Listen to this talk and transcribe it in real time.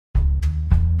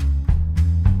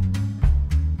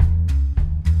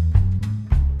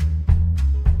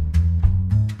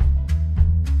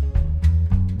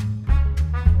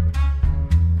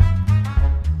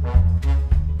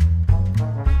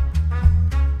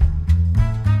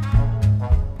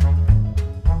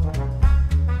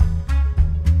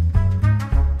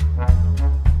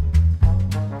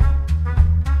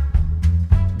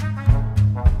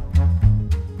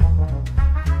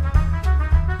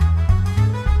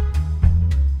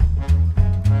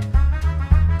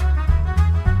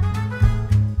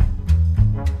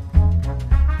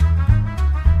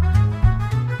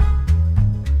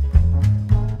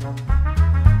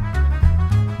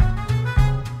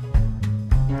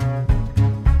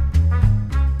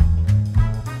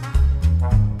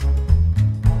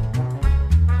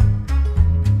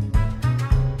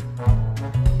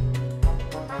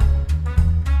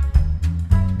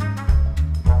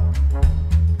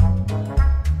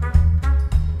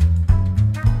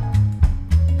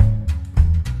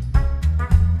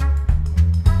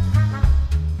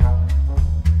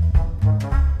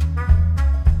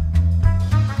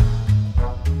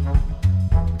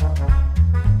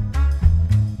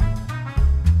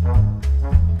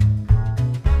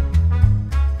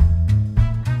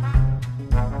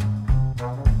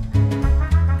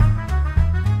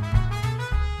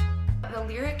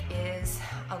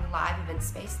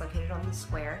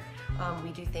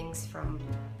We do things from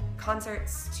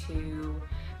concerts to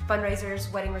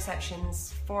fundraisers, wedding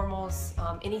receptions, formals,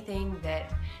 anything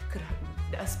that could,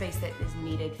 a space that is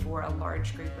needed for a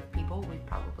large group of people, we've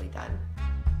probably done.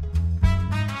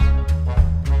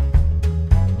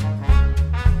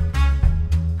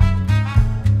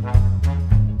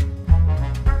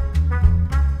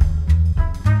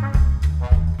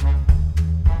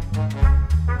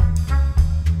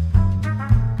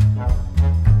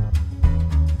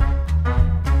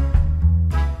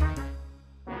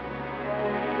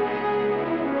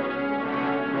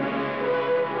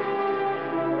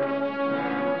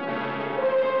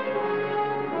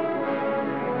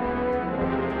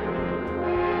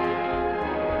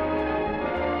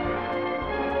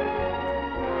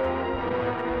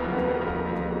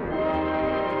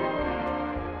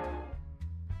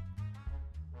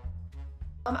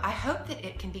 I hope that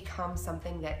it can become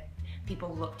something that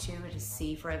people look to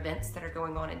see for events that are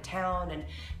going on in town, and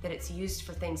that it's used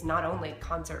for things not only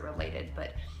concert related,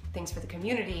 but things for the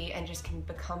community, and just can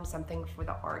become something for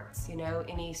the arts, you know,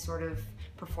 any sort of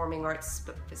performing arts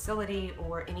facility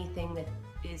or anything that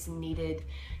is needed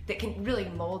that can really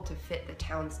mold to fit the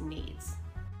town's needs.